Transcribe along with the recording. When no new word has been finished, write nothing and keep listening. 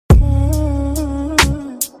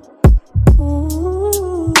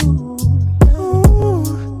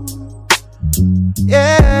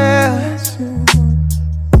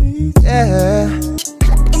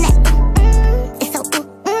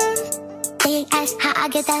they ask how I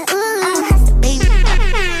get that ooh, baby.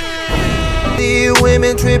 The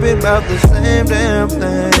women tripping about the same damn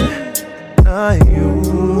thing. Not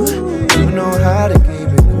you know how to keep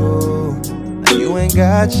it cool. You ain't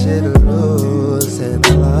got shit to lose, and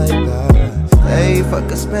I like that. Stay,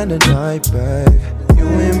 fuck or spend the night, babe. You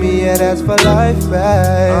and me, yeah, that's for life,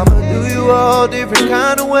 babe. I'ma do you all different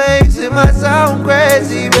kind of ways. It might sound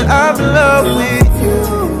crazy, but I'm in love with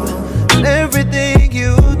you and everything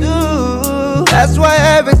you do. That's why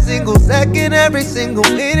every single second, every single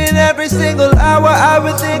minute, every single hour I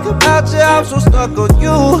would think about you. I'm so stuck on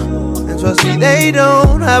you, and trust me, they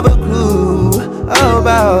don't have a clue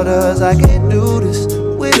about us. I can't do this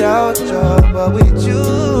without you, but with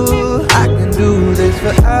you I can do this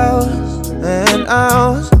for hours and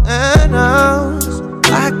hours and hours.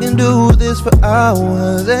 I can do this for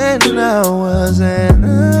hours and hours and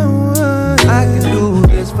hours. I can do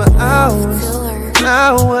this for hours,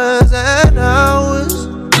 hours and hours.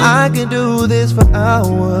 I can do this for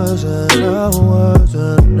hours and hours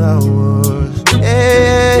and hours.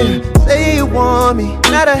 Yeah, say you want me,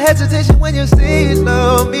 not a hesitation when you say you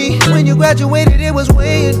love me. When you graduated, it was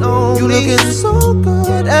weighing on you. Looking so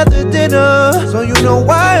good at the dinner, so you know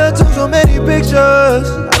why I took so many pictures.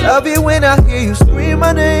 I love it when I hear you scream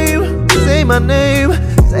my name, say my name,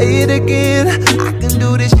 say it again. I can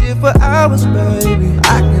do this shit for hours, baby.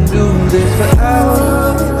 I can do this for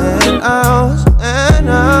hours and hours and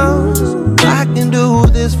hours. I can do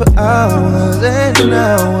this for hours and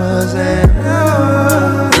hours and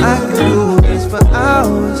hours. I can do this for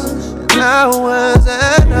hours and hours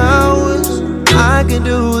and hours. I can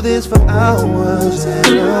do this for hours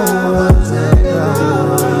and hours and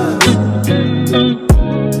hours.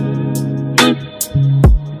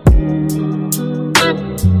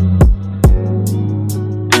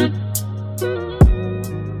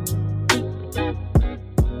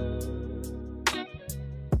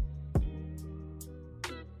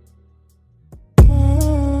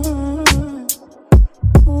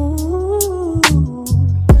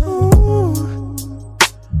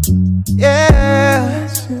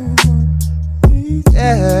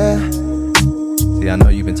 See, I know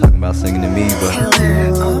you've been talking about singing to me, but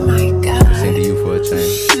Oh my God. sing to you for a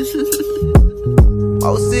change.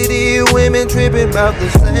 Most of these women tripping about the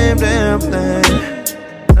same damn thing.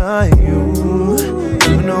 Not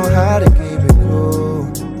you know how to keep it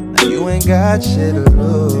cool. You ain't got shit to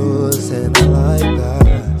lose, and I like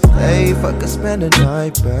that. Stay, fuck or spend the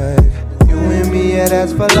night, babe. You and me, yeah,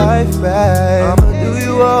 that's for life, babe. I'ma do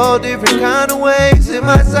you all different kind of ways. It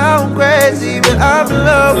might sound crazy, but I'm in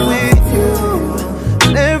love with you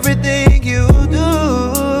and everything you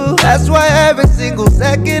do. That's why every single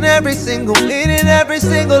second, every single minute, every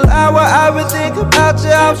single hour I would think about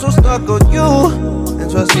you. I'm so stuck on you, and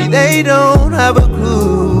trust me, they don't have a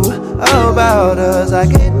clue about us. I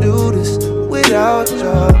can't do this without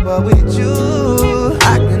you, but with you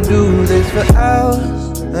I can do this for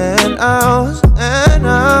hours and hours and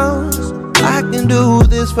hours. I can do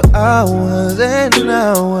this for hours and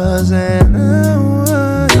hours and hours.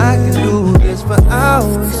 I can do this for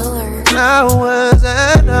hours, hours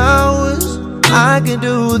and hours. I can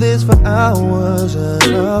do this for hours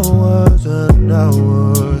and hours and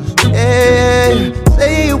hours. Yeah,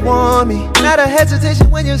 say you want me, not a hesitation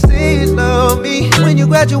when you say you love me. When you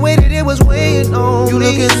graduated, it was weighing on you.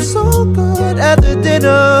 Looking so good at the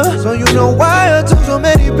dinner, so you know why I took so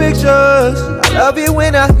many pictures. I love it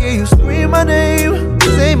when I hear you scream my name,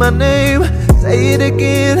 say my name, say it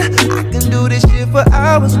again. I can do this shit for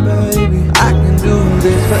hours, baby. I can do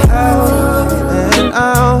this for hours and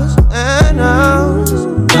hours and hours.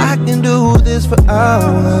 I can do this for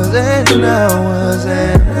hours and hours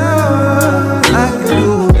and hours. I can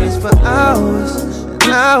do this for hours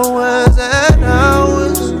and hours and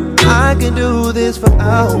hours. I can do this for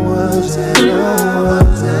hours and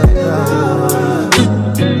hours and hours.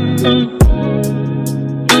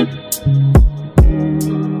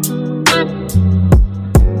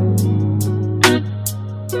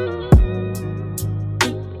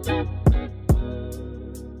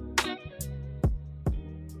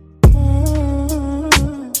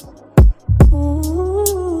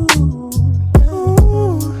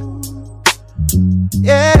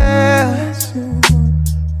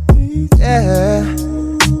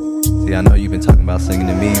 See, I know you've been talking about singing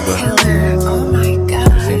to me, but Oh my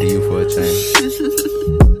God. sing to you for a change.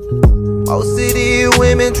 Most of these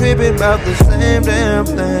women tripping about the same damn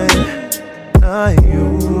thing. Not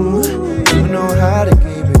you know how to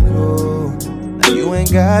keep it cool. You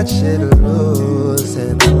ain't got shit to lose,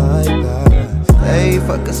 and I like that. Stay,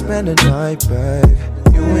 fuck or spend the night, babe.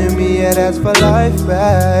 You and me, yeah, that's for life,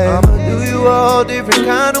 babe. I'ma do you all different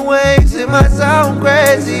kind of ways. It might sound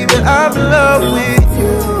crazy, but I'm in love with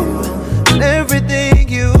you and everything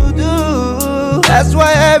you do. That's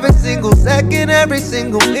why every single second, every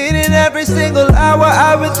single minute, every single hour,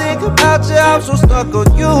 I would think about you. I'm so stuck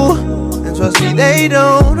on you, and trust me, they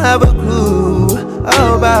don't have a clue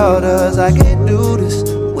about us. I can't do this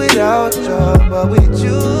without you, but with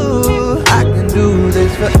you I can do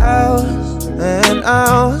this for hours and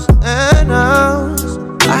hours and hours.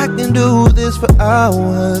 I can do this for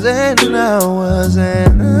hours and hours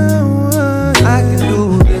and hours. I can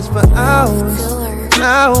do this for hours,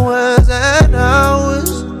 hours and hours.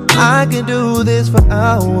 I can do this for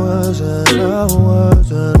hours and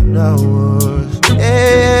hours and hours.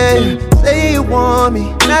 Yeah, say you want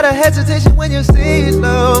me, not a hesitation when you say you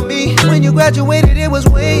love me. When you graduated, it was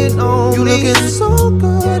weighing on you. Looking so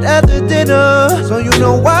good at the dinner, so you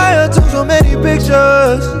know why I took so many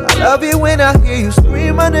pictures. I love it when I hear you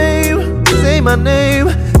scream my name, say my name,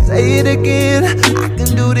 say it again. I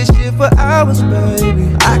can do this shit for hours,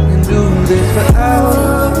 baby. I can do this for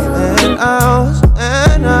hours and hours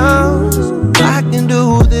and hours. I can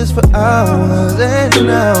do this for hours and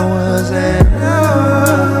hours and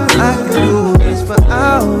hours. I can do this for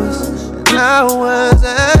hours and hours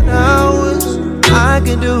and hours. I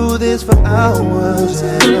can do this for hours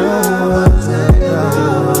and hours and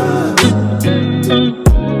hours.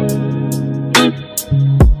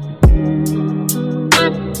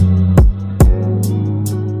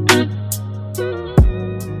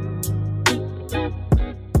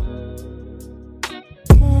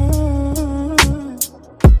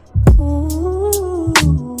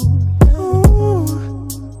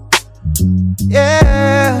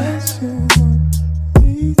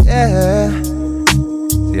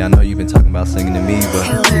 See, I know you've been talking about singing to me, but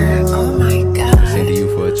Oh my God. sing to you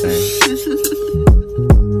for a change.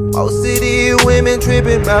 Most of these women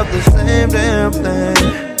tripping about the same damn thing.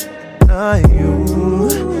 Not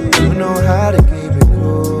you know how to keep it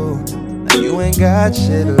cool. Now you ain't got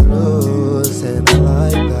shit to lose, and I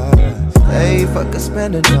like that. Stay, fuck,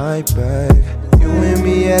 spend the night, babe. You and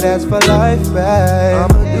me, yeah, that's for life, babe.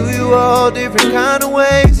 I'ma do you all different kind of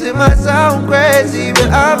ways. It might sound crazy, but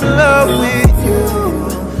I'm in love with you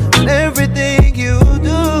and everything you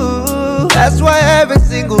do. That's why every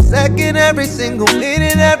single second, every single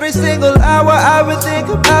minute, every single hour, I would think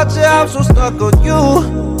about you. I'm so stuck on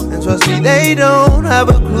you, and trust me, they don't have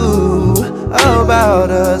a clue about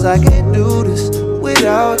us. I can't do this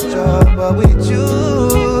without you, but with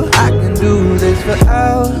you I can do this for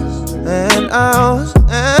hours and hours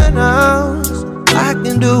and hours. I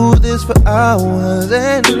can do this for hours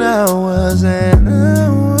and hours and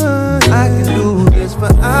hours. I can do this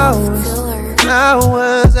for hours,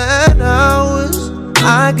 hours and hours.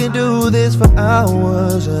 I can do this for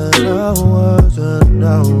hours and hours and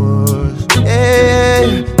hours.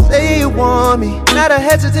 Yeah, say you want me, not a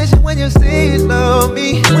hesitation when you say you love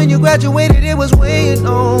me. When you graduated, it was weighing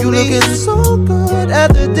on you. Looking so good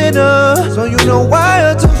at the dinner, so you know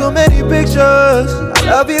why I took so many pictures. I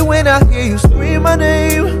love it when I hear you scream my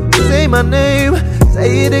name, say my name,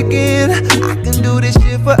 say it again. I can do this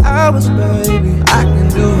shit for hours, baby. I can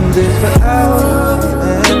do this for hours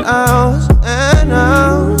and hours and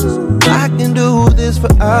hours. I can do this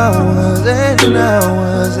for hours and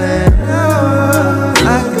hours and hours.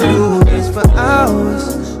 I can do this for hours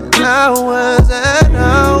and hours and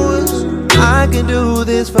hours. I can do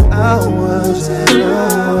this for hours and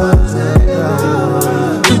hours and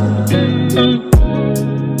hours.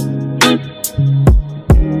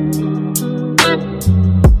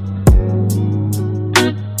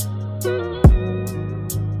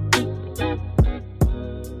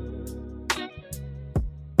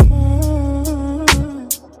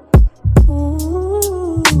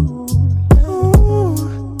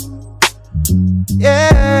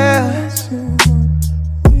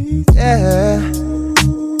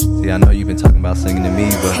 See, I know you've been talking about singing to me,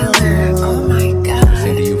 but Oh my God.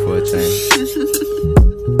 sing to you for a change.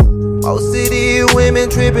 Most of these women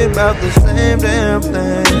tripping about the same damn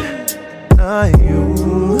thing. Not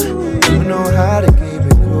you know how to keep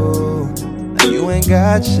it cool. Now you ain't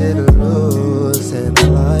got shit to lose, and I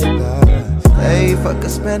like that. Stay, fuck,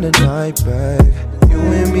 spend the night, babe. You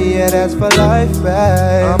and me, yeah, that's for life,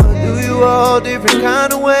 babe. I'ma do you all different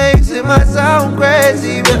kind of ways. It might sound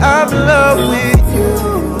crazy, but I'm in love with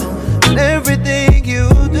you and everything you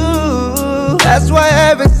do. That's why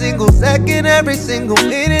every single second, every single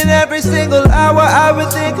minute, every single hour, I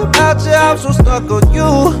would think about you. I'm so stuck on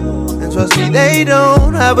you, and trust me, they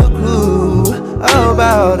don't have a clue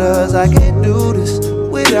about us. I can't do this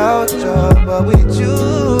without you, but with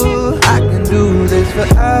you I can do this for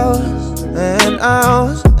hours and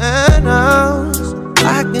hours and hours.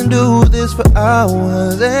 I can do this for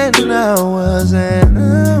hours and hours and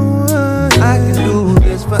hours. I can do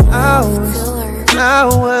this for hours,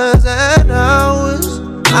 hours and hours.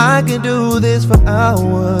 I can do this for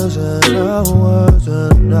hours and hours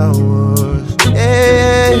and hours.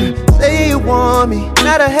 Yeah, say you want me,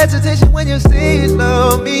 not a hesitation when you say you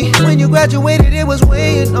love me. When you graduated, it was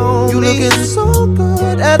waiting on me. You looking so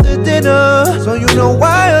good at the dinner, so you know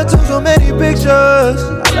why I took so many pictures.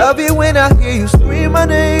 I love it when I hear you scream my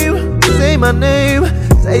name, say my name,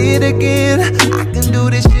 say it again. I can do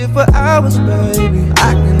this shit for hours, baby.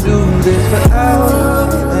 I can do this for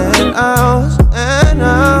hours and hours and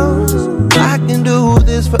hours. I can do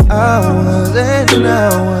this for hours and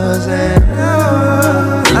hours and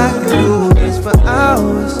hours. I can do this for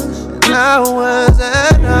hours and hours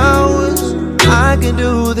and hours. I can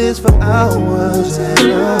do this for hours and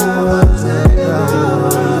hours and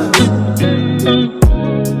hours.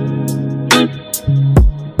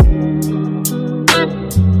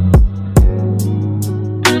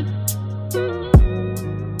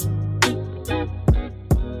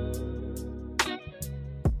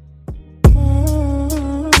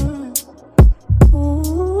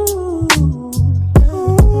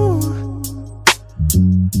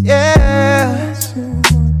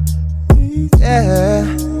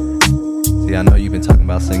 See, I know you've been talking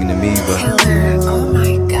about singing to me, but Oh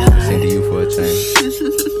my God. sing to you for a change.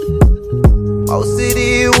 Most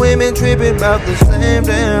city women tripping about the same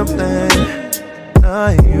damn thing.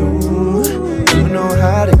 Not you know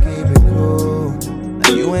how to keep it cool. Now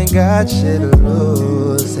you ain't got shit to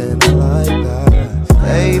lose, and I like that.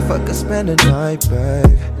 Hey, fuck, I spend the night,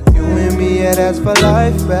 babe. You and me, yeah, that's for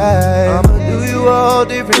life, babe. I'ma do you all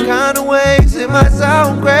different kind of ways. It might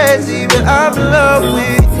sound crazy, but I'm in love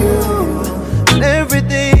with you and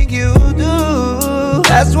everything you do.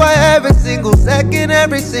 That's why every single second,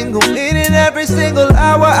 every single minute, every single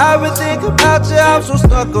hour, I would think about you. I'm so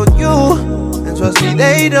stuck on you, and trust me,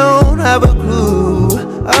 they don't have a clue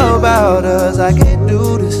about us. I can't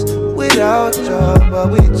do this without you,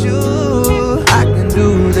 but with you, I can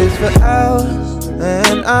do this for hours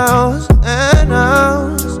and hours and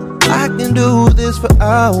hours. I can do this for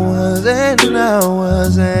hours and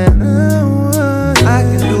hours and hours. I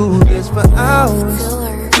can do this for hours,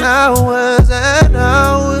 hours and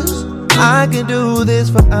hours. I can do this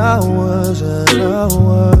for hours and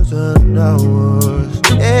hours and hours.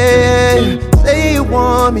 Yeah, say you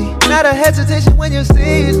want me, not a hesitation when you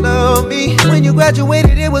say you love me. When you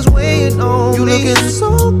graduated, it was waiting on me. You looking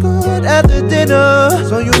so good at the dinner,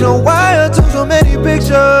 so you know why I took so many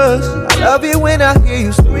pictures. I love it when I hear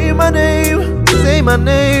you scream my name, say my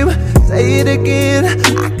name, say it again.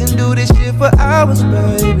 I can do this shit for hours,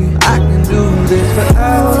 baby. I can do this for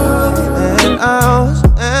hours and hours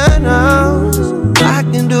and hours. I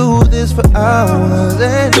can do this for hours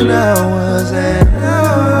and hours and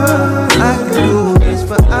hours. I can do this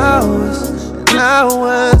for hours and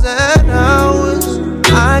hours and hours.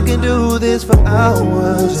 I can do this for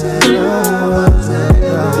hours and hours and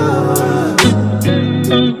hours.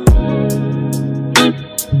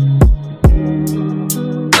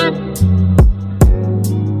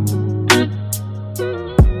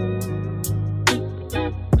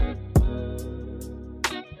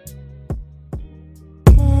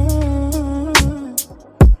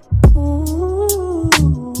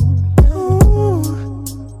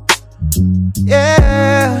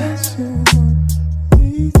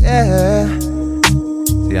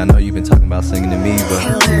 See, I know you've been talking about singing to me, but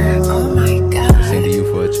Oh my God. sing to you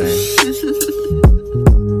for a change.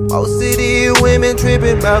 Most city women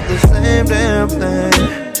tripping about the same damn thing.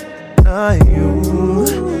 Not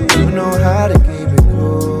you know how to keep it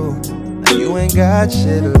cool. Now you ain't got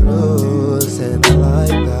shit to lose, and I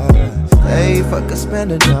like that. Hey, fuck, I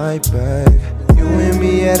spend the night, babe. You and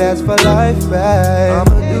me, yeah, that's for life, babe.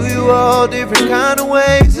 I'ma do you all different kind of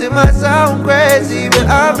ways. It might sound crazy, but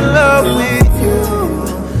I'm in love with you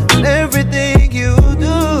and everything you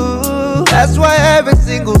do. That's why every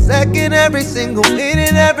single second, every single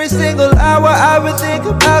minute, every single hour, I would think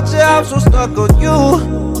about you. I'm so stuck on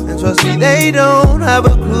you, and trust me, they don't have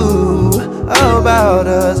a clue about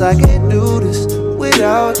us. I can't do this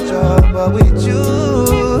without you, but with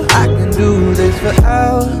you, I can do this for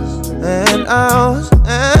hours and hours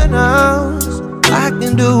and hours. I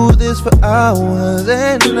can do this for hours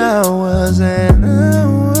and hours and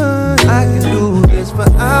hours. I can do this for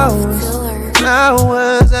hours,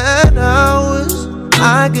 hours and hours.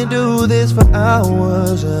 I can do this for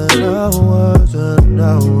hours and hours and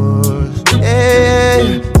hours.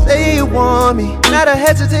 Yeah, say you want me, not a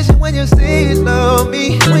hesitation when you say you love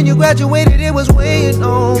me. When you graduated, it was waiting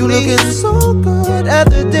on me. You looking so good at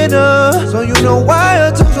the dinner, so you know why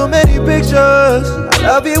I took so pictures. I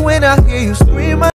love it when I hear you scream.